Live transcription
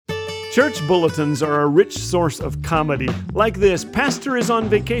Church bulletins are a rich source of comedy. Like this, pastor is on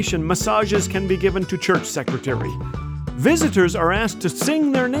vacation, massages can be given to church secretary. Visitors are asked to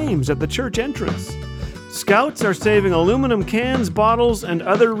sing their names at the church entrance. Scouts are saving aluminum cans, bottles, and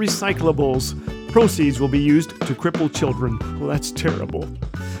other recyclables. Proceeds will be used to cripple children. Well, that's terrible.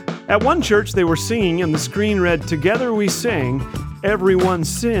 At one church, they were singing, and the screen read, "Together we sing, everyone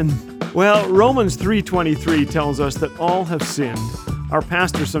sin." Well, Romans 3:23 tells us that all have sinned. Our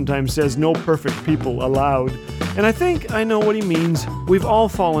pastor sometimes says no perfect people allowed. And I think I know what he means. We've all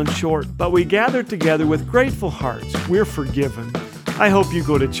fallen short, but we gather together with grateful hearts. We're forgiven. I hope you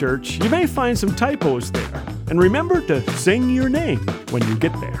go to church. You may find some typos there. And remember to sing your name when you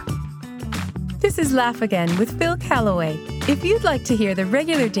get there. This is Laugh Again with Phil Callaway. If you'd like to hear the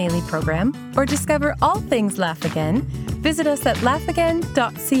regular daily program or discover all things Laugh Again, visit us at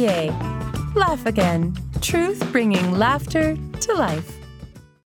laughagain.ca. Laugh Again. Truth bringing laughter to life.